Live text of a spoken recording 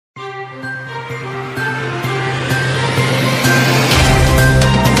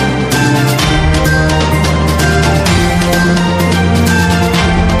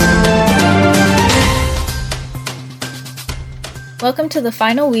to the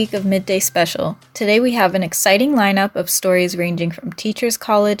final week of Midday Special. Today we have an exciting lineup of stories ranging from Teachers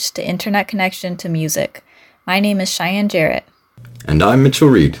College to internet connection to music. My name is Cheyenne Jarrett. And I'm Mitchell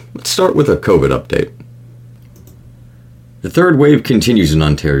Reed. Let's start with a COVID update. The third wave continues in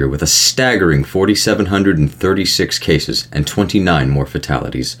Ontario with a staggering 4,736 cases and 29 more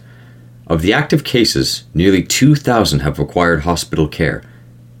fatalities. Of the active cases, nearly 2,000 have required hospital care.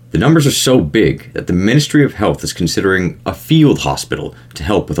 The numbers are so big that the Ministry of Health is considering a field hospital to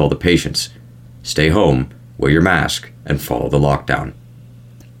help with all the patients. Stay home, wear your mask, and follow the lockdown.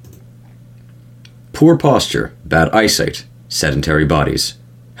 Poor posture, bad eyesight, sedentary bodies.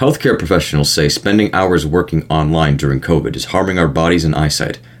 Healthcare professionals say spending hours working online during COVID is harming our bodies and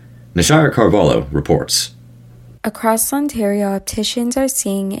eyesight. Nishaya Carvalho reports. Across Ontario, opticians are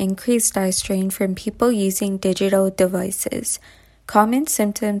seeing increased eye strain from people using digital devices. Common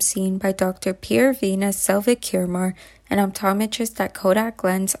symptoms seen by Dr. Pierre Vina Selva-Kirmar, an optometrist at Kodak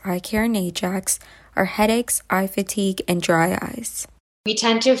Lens Eye Care in Ajax, are headaches, eye fatigue, and dry eyes. We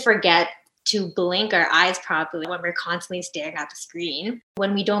tend to forget to blink our eyes properly when we're constantly staring at the screen.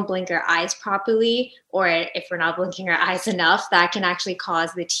 When we don't blink our eyes properly, or if we're not blinking our eyes enough, that can actually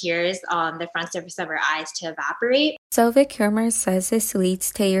cause the tears on the front surface of our eyes to evaporate. Selva-Kirmar says this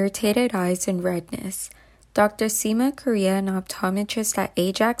leads to irritated eyes and redness. Dr. Seema Korea, an optometrist at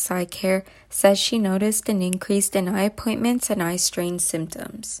Ajax Eye Care, says she noticed an increase in eye appointments and eye strain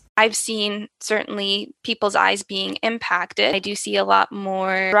symptoms. I've seen certainly people's eyes being impacted. I do see a lot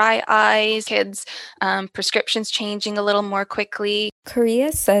more dry eyes, kids' prescriptions changing a little more quickly.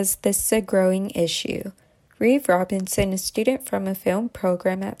 Korea says this is a growing issue. Reeve Robinson, a student from a film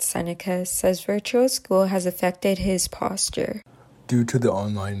program at Seneca, says virtual school has affected his posture. Due to the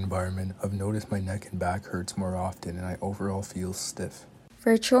online environment, I've noticed my neck and back hurts more often and I overall feel stiff.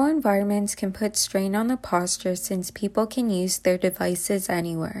 Virtual environments can put strain on the posture since people can use their devices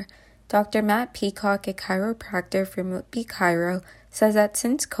anywhere. Dr. Matt Peacock, a chiropractor from Whitby Chiro, says that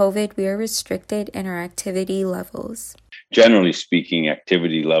since COVID, we are restricted in our activity levels. Generally speaking,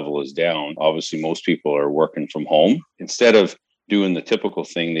 activity level is down. Obviously, most people are working from home. Instead of doing the typical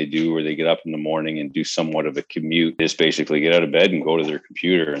thing they do where they get up in the morning and do somewhat of a commute, is basically get out of bed and go to their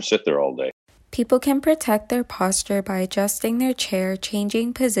computer and sit there all day. People can protect their posture by adjusting their chair,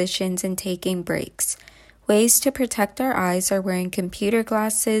 changing positions, and taking breaks. Ways to protect our eyes are wearing computer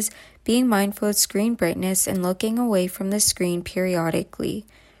glasses, being mindful of screen brightness, and looking away from the screen periodically.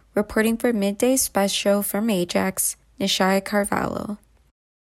 Reporting for Midday Special from Ajax, Nishaya Carvalho.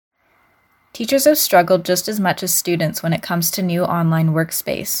 Teachers have struggled just as much as students when it comes to new online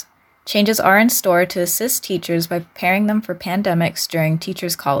workspace. Changes are in store to assist teachers by preparing them for pandemics during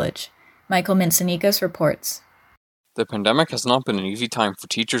Teachers College. Michael Minsonikas reports. The pandemic has not been an easy time for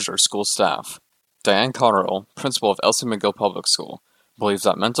teachers or school staff. Diane Cotterill, principal of Elsie McGill Public School, believes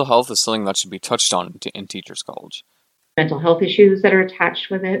that mental health is something that should be touched on in Teachers College. Mental health issues that are attached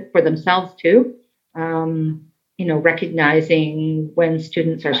with it for themselves too. Recognizing when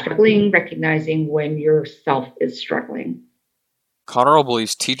students are struggling, recognizing when yourself is struggling. Cotterill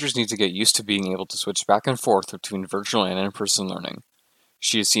believes teachers need to get used to being able to switch back and forth between virtual and in-person learning.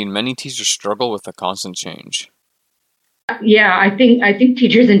 She has seen many teachers struggle with the constant change. Yeah, I think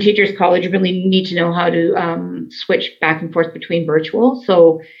teachers in Teachers College really need to know how to switch back and forth between virtual.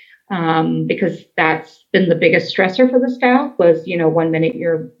 So because that's been the biggest stressor for the staff was, 1 minute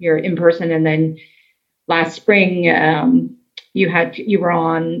you're in person, and then last spring you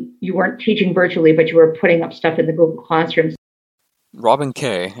weren't teaching virtually, but you were putting up stuff in the Google Classroom. Robin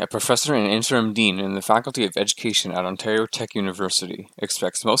Kay, a professor and interim dean in the Faculty of Education at Ontario Tech University,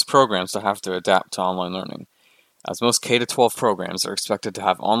 expects most programs to have to adapt to online learning, as most K-12 programs are expected to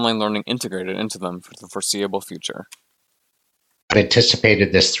have online learning integrated into them for the foreseeable future. I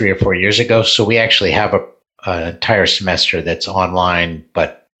anticipated this 3 or 4 years ago, so we actually have an entire semester that's online,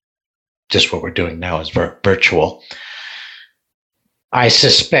 but just what we're doing now is virtual. I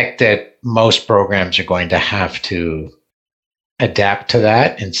suspect that most programs are going to have to adapt to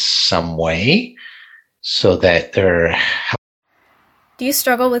that in some way so that they're... Do you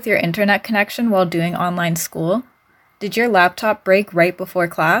struggle with your internet connection while doing online school? Did your laptop break right before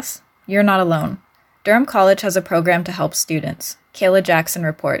class? You're not alone. Durham College has a program to help students. Kayla Jackson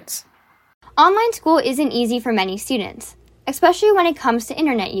reports. Online school isn't easy for many students, especially when it comes to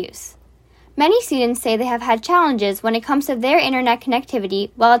internet use. Many students say they have had challenges when it comes to their internet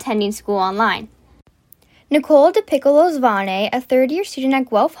connectivity while attending school online. Nicole DePiccolo-Zvane, a third-year student at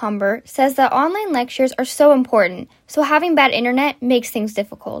Guelph Humber, says that online lectures are so important, so having bad internet makes things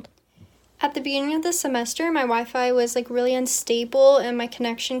difficult. At the beginning of the semester, my Wi-Fi was really unstable and my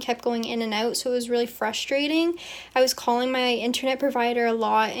connection kept going in and out, so it was really frustrating. I was calling my internet provider a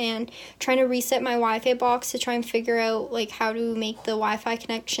lot and trying to reset my Wi-Fi box to try and figure out how to make the Wi-Fi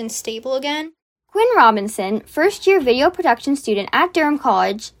connection stable again. Quinn Robinson, first-year video production student at Durham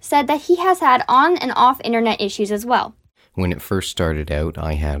College, said that he has had on and off internet issues as well. When it first started out,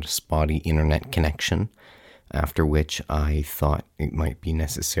 I had a spotty internet connection, after which I thought it might be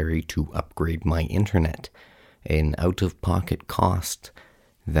necessary to upgrade my internet, an out-of-pocket cost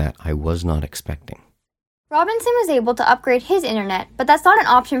that I was not expecting. Robinson was able to upgrade his internet, but that's not an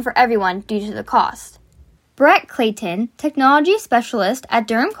option for everyone due to the cost. Brett Clayton, technology specialist at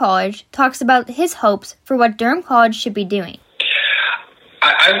Durham College, talks about his hopes for what Durham College should be doing.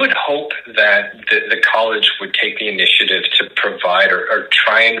 I would hope that the college would take the initiative to provide or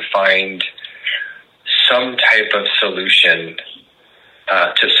try and find some type of solution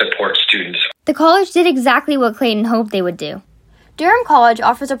to support students. The college did exactly what Clayton hoped they would do. Durham College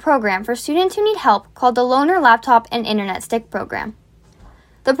offers a program for students who need help called the Loaner Laptop and Internet Stick Program.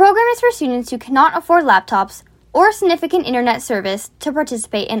 The program is for students who cannot afford laptops or significant internet service to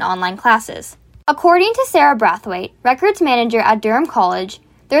participate in online classes. According to Sarah Brathwaite, records manager at Durham College,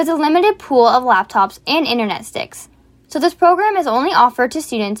 there is a limited pool of laptops and internet sticks. So this program is only offered to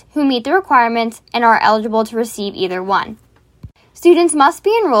students who meet the requirements and are eligible to receive either one. Students must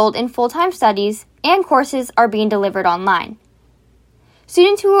be enrolled in full-time studies and courses are being delivered online.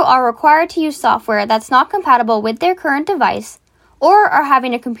 Students who are required to use software that's not compatible with their current device or are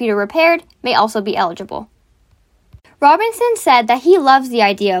having a computer repaired may also be eligible. Robinson said that he loves the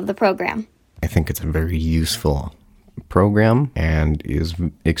idea of the program. I think it's a very useful program and is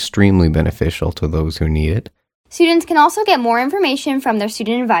extremely beneficial to those who need it. Students can also get more information from their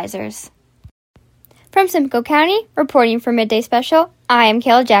student advisors. From Simcoe County, reporting for Midday Special, I am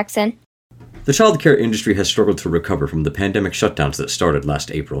Kayla Jackson. The childcare industry has struggled to recover from the pandemic shutdowns that started last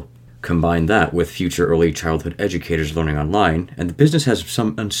April. Combine that with future early childhood educators learning online, and the business has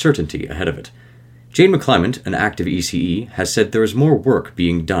some uncertainty ahead of it. Jane McClement, an active ECE, has said there is more work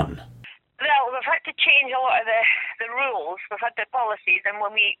being done. Well, we've had to change a lot of the rules. We've had the policies, and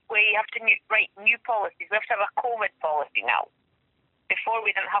when we have to write new policies, we have to have a COVID policy now. Before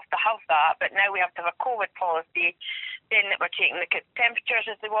we didn't have to have that, but now we have to have a COVID policy, saying that we're taking the kids' temperatures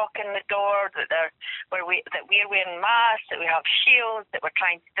as they walk in the door, that we're wearing masks, that we have shields, that we're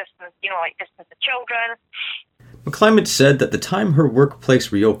trying to distance the children. McClement said that the time her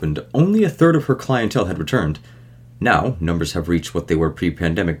workplace reopened, only a third of her clientele had returned. Now, numbers have reached what they were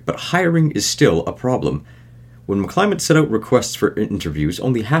pre-pandemic, but hiring is still a problem. When McClement set out requests for interviews,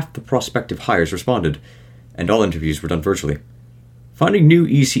 only half the prospective hires responded, and all interviews were done virtually. Finding new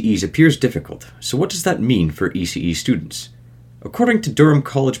ECEs appears difficult, so what does that mean for ECE students? According to Durham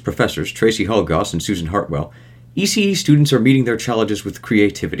College professors Tracy Hallgoss and Susan Hartwell, ECE students are meeting their challenges with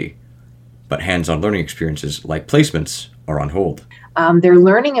creativity. But hands-on learning experiences, like placements, are on hold. They're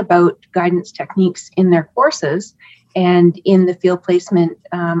learning about guidance techniques in their courses and in the field placement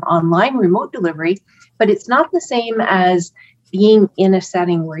online remote delivery, but it's not the same as being in a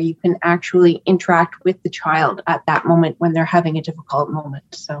setting where you can actually interact with the child at that moment when they're having a difficult moment.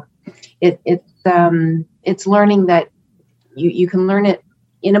 So it's learning that you can learn it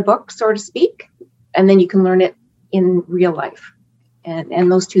in a book, so to speak, and then you can learn it in real life.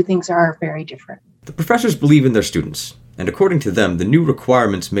 And those two things are very different. The professors believe in their students, and according to them, the new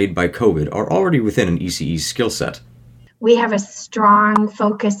requirements made by COVID are already within an ECE's skill set. We have a strong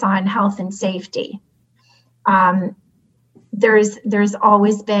focus on health and safety. There's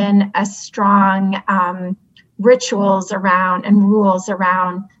always been a strong rituals around and rules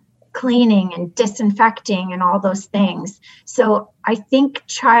around cleaning and disinfecting and all those things. So I think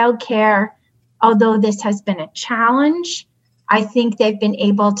childcare, although this has been a challenge, I think they've been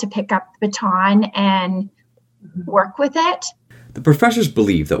able to pick up the baton and work with it. The professors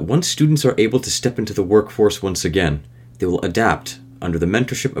believe that once students are able to step into the workforce once again, they will adapt under the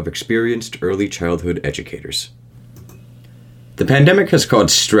mentorship of experienced early childhood educators. The pandemic has caused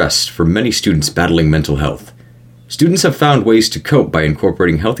stress for many students battling mental health. Students have found ways to cope by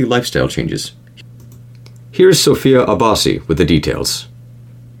incorporating healthy lifestyle changes. Here's Sophia Abbasi with the details.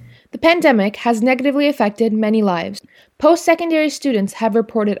 The pandemic has negatively affected many lives. Post-secondary students have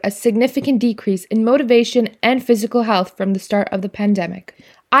reported a significant decrease in motivation and physical health from the start of the pandemic.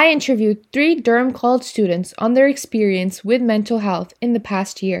 I interviewed 3 Durham College students on their experience with mental health in the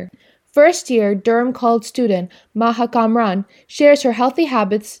past year. First-year Durham College student Maha Kamran shares her healthy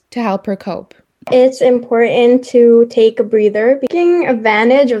habits to help her cope. It's important to take a breather, taking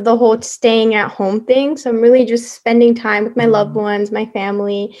advantage of the whole staying at home thing. So I'm really just spending time with my loved ones, my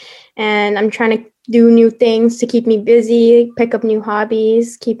family, and I'm trying to do new things to keep me busy, pick up new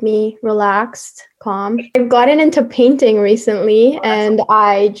hobbies, keep me relaxed, calm. I've gotten into painting recently, and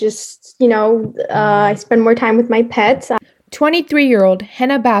I just, I spend more time with my pets. 23-year-old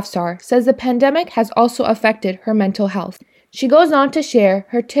Henna Bafsar says the pandemic has also affected her mental health. She goes on to share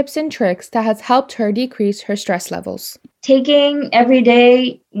her tips and tricks that has helped her decrease her stress levels. Taking every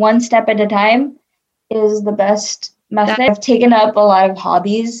day one step at a time is the best method. I've taken up a lot of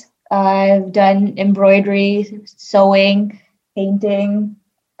hobbies. I've done embroidery, sewing, painting,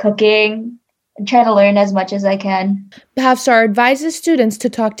 cooking. I'm trying to learn as much as I can. Bafsar advises students to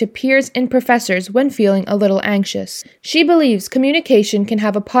talk to peers and professors when feeling a little anxious. She believes communication can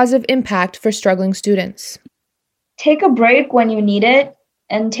have a positive impact for struggling students. Take a break when you need it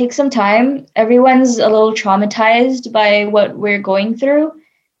and take some time. Everyone's a little traumatized by what we're going through.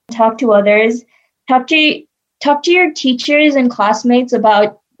 Talk to others. Talk to your teachers and classmates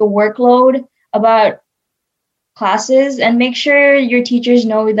about the workload, about classes, and make sure your teachers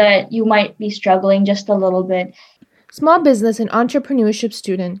know that you might be struggling just a little bit. Small business and entrepreneurship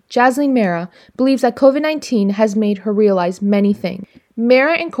student Jasleen Mera believes that COVID-19 has made her realize many things.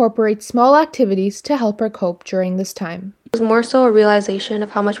 Mera incorporates small activities to help her cope during this time. It was more so a realization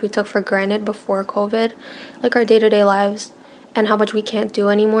of how much we took for granted before COVID, like our day-to-day lives, and how much we can't do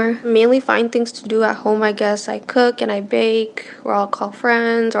anymore. Mainly find things to do at home, I guess. I cook and I bake, or I'll call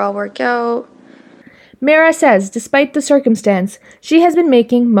friends, or I'll work out. Mera says despite the circumstance, she has been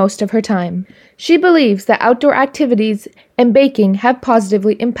making most of her time. She believes that outdoor activities and baking have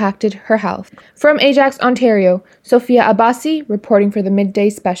positively impacted her health. From Ajax, Ontario, Sophia Abbasi reporting for the Midday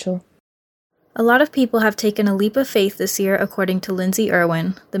Special. A lot of people have taken a leap of faith this year, according to Lindsay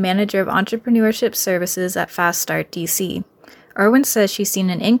Irwin, the manager of entrepreneurship services at Fast Start DC. Irwin says she's seen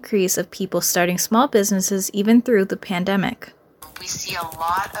an increase of people starting small businesses even through the pandemic. We see a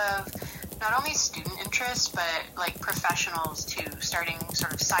lot of not only student interest, but like professionals too, starting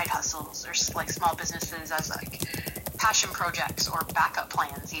sort of side hustles or like small businesses as like passion projects or backup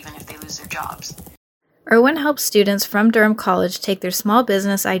plans, even if they lose their jobs. Irwin helps students from Durham College take their small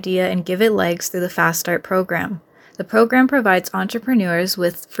business idea and give it legs through the Fast Start program. The program provides entrepreneurs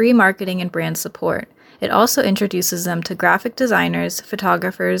with free marketing and brand support. It also introduces them to graphic designers,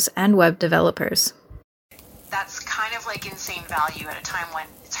 photographers, and web developers. That's kind of like insane value at a time when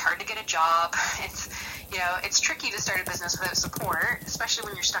it's hard to get a job. It's tricky to start a business without support, especially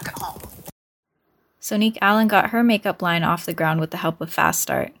when you're stuck at home. Sonique Allen got her makeup line off the ground with the help of Fast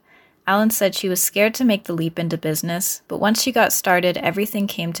Start. Allen said she was scared to make the leap into business, but once she got started, everything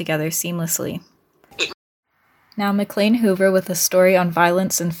came together seamlessly. Now McLean Hoover with a story on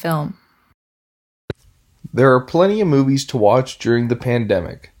violence in film. There are plenty of movies to watch during the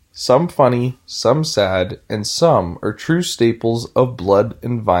pandemic. Some funny, some sad, and some are true staples of blood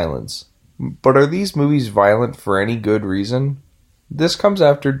and violence. But are these movies violent for any good reason? This comes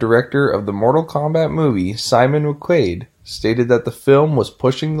after director of the Mortal Kombat movie, Simon McQuaid, stated that the film was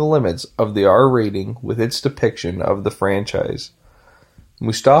pushing the limits of the R rating with its depiction of the franchise.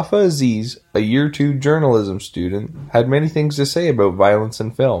 Mustafa Aziz, a Year 2 journalism student, had many things to say about violence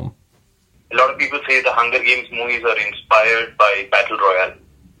in film. A lot of people say the Hunger Games movies are inspired by Battle Royale,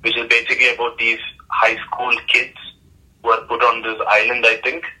 which is basically about these high school kids who are put on this island, I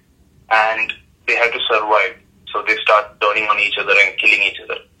think, and they have to survive. So they start turning on each other and killing each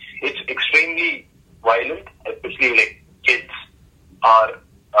other. It's extremely violent, especially like kids are,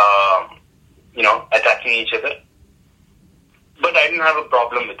 attacking each other. But I didn't have a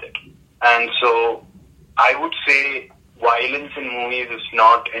problem with it. And so I would say violence in movies is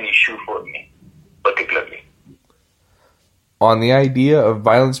not an issue for me, particularly. On the idea of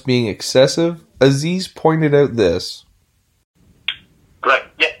violence being excessive, Aziz pointed out this. Right.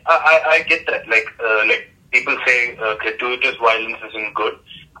 Yeah, I get that. Like people say gratuitous violence isn't good.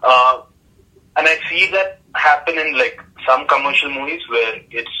 And I see that happen in like some commercial movies where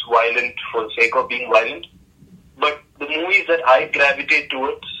it's violent for the sake of being violent. But the movies that I gravitate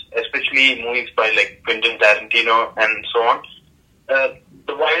towards, especially movies by like Quentin Tarantino and so on,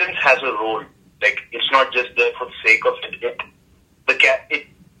 the violence has a role. Like it's not just there for the sake of it.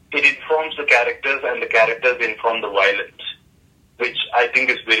 It informs the characters, and the characters inform the violence, which I think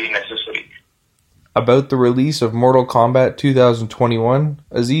is very necessary. About the release of Mortal Kombat 2021,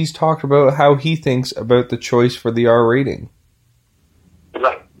 Aziz talked about how he thinks about the choice for the R rating.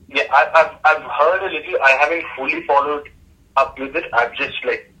 Right. Yeah, I've heard a little. I haven't fully followed up with it. I've just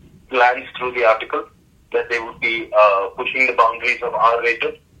like glanced through the article that they would be pushing the boundaries of R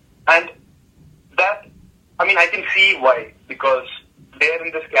rated, and that, I mean, I can see why, because they're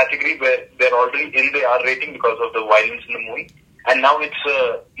in this category where they're already in the R rating because of the violence in the movie, and now it's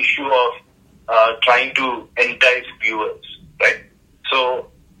a issue of trying to entice viewers, right?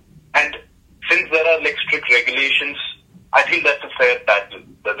 So, and since there are like strict regulations, I think that's a fair battle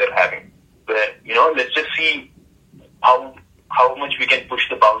that they're having, where, you know, let's just see how much we can push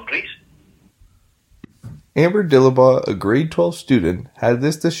the boundaries. Amber Dillabaugh, a grade 12 student, had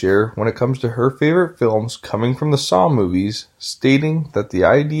this to share when it comes to her favorite films coming from the Saw movies, stating that the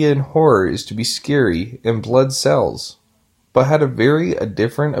idea in horror is to be scary and blood sells, but had a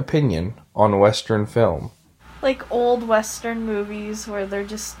different opinion on Western film. Like old Western movies where they're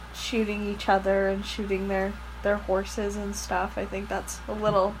just shooting each other and shooting their horses and stuff. I think that's a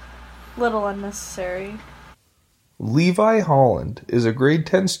little unnecessary. Levi Holland is a grade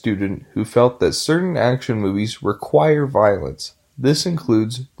 10 student who felt that certain action movies require violence. This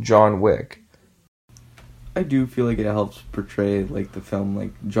includes John Wick. I do feel like it helps portray like the film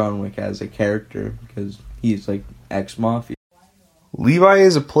like John Wick as a character because he's like ex-mafia. Levi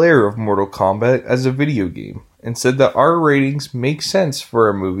is a player of Mortal Kombat as a video game and said that R ratings make sense for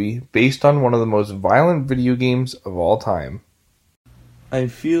a movie based on one of the most violent video games of all time. I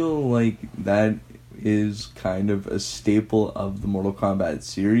feel like that is kind of a staple of the Mortal Kombat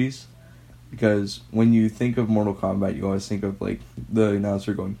series, because when you think of Mortal Kombat, you always think of like the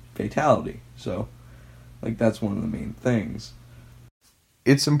announcer going fatality. So, like that's one of the main things.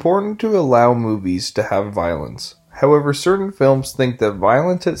 It's important to allow movies to have violence. However, certain films think that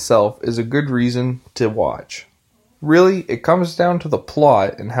violence itself is a good reason to watch. Really, it comes down to the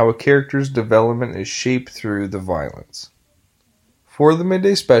plot and how a character's development is shaped through the violence. For the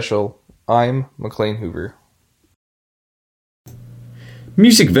Midday Special, I'm McLean Hoover.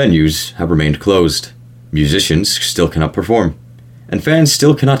 Music venues have remained closed. Musicians still cannot perform. And fans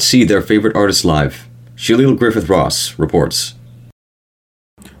still cannot see their favorite artists live. Shalil Griffith-Ross reports.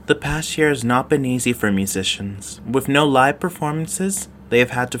 The past year has not been easy for musicians. With no live performances, they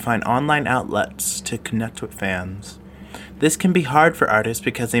have had to find online outlets to connect with fans. This can be hard for artists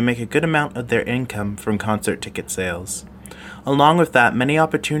because they make a good amount of their income from concert ticket sales. Along with that, many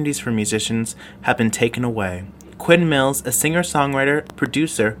opportunities for musicians have been taken away. Quinn Mills, a singer-songwriter,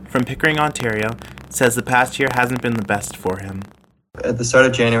 producer from Pickering, Ontario, says the past year hasn't been the best for him. At the start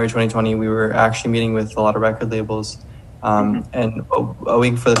of January 2020, we were actually meeting with a lot of record labels. And a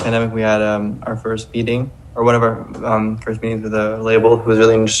week before the pandemic, we had our first meeting, or one of our first meetings with a label who was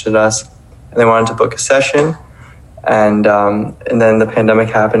really interested in us. And they wanted to book a session. And then the pandemic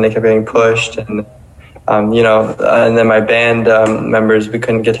happened, they kept getting pushed. And and then my band members, we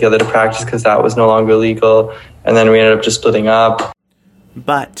couldn't get together to practice because that was no longer legal. And then we ended up just splitting up.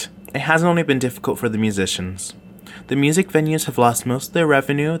 But it hasn't only been difficult for the musicians. The music venues have lost most of their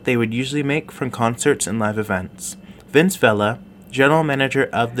revenue they would usually make from concerts and live events. Vince Vella, general manager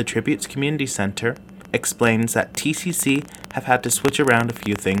of the Tributes Community Center, explains that TCC have had to switch around a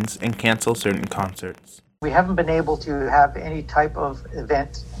few things and cancel certain concerts. We haven't been able to have any type of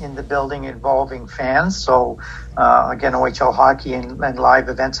event in the building involving fans. So, again, OHL hockey and live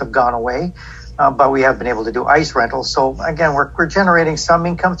events have gone away. But we have been able to do ice rentals. So, again, we're generating some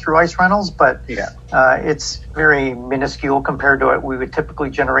income through ice rentals, but it's very minuscule compared to what we would typically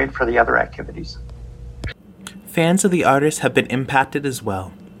generate for the other activities. Fans of the artists have been impacted as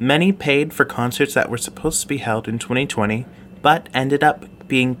well. Many paid for concerts that were supposed to be held in 2020, but ended up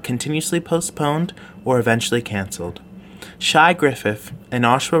being continuously postponed or eventually cancelled. Shai Griffith, an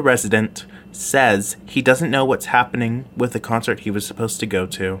Oshawa resident, says he doesn't know what's happening with the concert he was supposed to go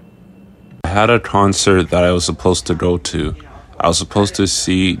to. I had a concert that I was supposed to go to. I was supposed to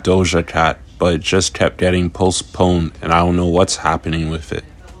see Doja Cat, but it just kept getting postponed, and I don't know what's happening with it.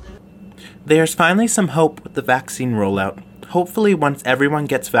 There's finally some hope with the vaccine rollout. Hopefully, once everyone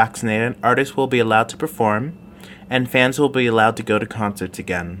gets vaccinated, artists will be allowed to perform, and fans will be allowed to go to concerts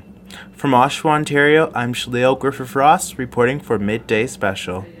again. From Oshawa, Ontario, I'm Shalil Griffith-Ross, reporting for Midday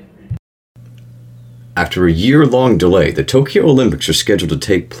Special. After a year-long delay, the Tokyo Olympics are scheduled to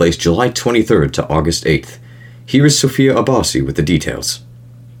take place July 23rd to August 8th. Here is Sophia Abbasi with the details.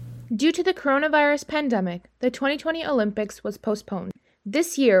 Due to the coronavirus pandemic, the 2020 Olympics was postponed.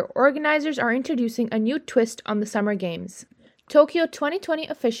 This year, organizers are introducing a new twist on the Summer Games. Tokyo 2020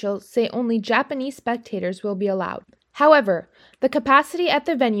 officials say only Japanese spectators will be allowed. However, the capacity at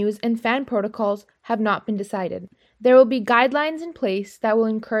the venues and fan protocols have not been decided. There will be guidelines in place that will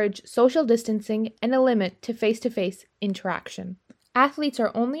encourage social distancing and a limit to face-to-face interaction. Athletes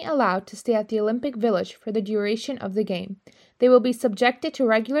are only allowed to stay at the Olympic Village for the duration of the game. They will be subjected to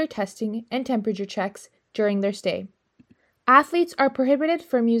regular testing and temperature checks during their stay. Athletes are prohibited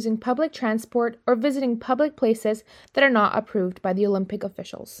from using public transport or visiting public places that are not approved by the Olympic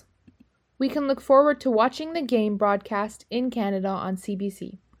officials. We can look forward to watching the game broadcast in Canada on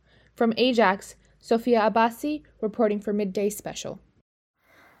CBC. From Ajax, Sophia Abbasi reporting for Midday Special.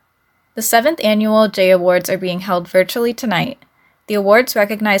 The 7th Annual J Awards are being held virtually tonight. The awards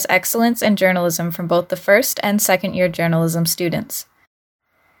recognize excellence in journalism from both the first and second-year journalism students.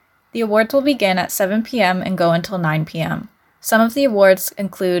 The awards will begin at 7 p.m. and go until 9 p.m. Some of the awards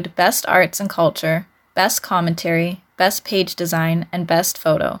include Best Arts and Culture, Best Commentary, Best Page Design, and Best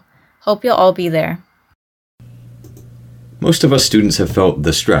Photo. Hope you'll all be there. Most of us students have felt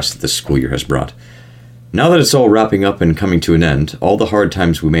the stress that this school year has brought. Now that it's all wrapping up and coming to an end, all the hard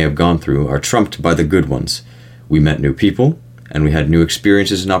times we may have gone through are trumped by the good ones. We met new people, and we had new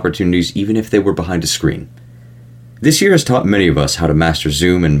experiences and opportunities even if they were behind a screen. This year has taught many of us how to master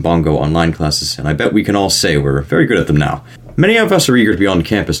Zoom and Bongo online classes, and I bet we can all say we're very good at them now. Many of us are eager to be on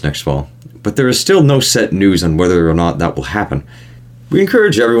campus next fall, but there is still no set news on whether or not that will happen. We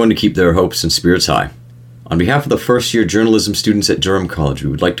encourage everyone to keep their hopes and spirits high. On behalf of the first-year journalism students at Durham College, we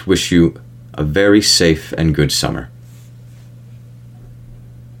would like to wish you a very safe and good summer.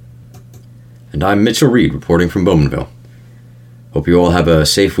 And I'm Mitchell Reed, reporting from Bowmanville. Hope you all have a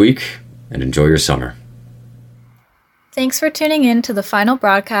safe week and enjoy your summer. Thanks for tuning in to the final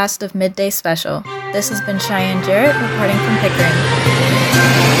broadcast of Midday Special. This has been Cheyenne Jarrett reporting from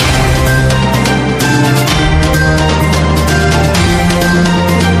Pickering.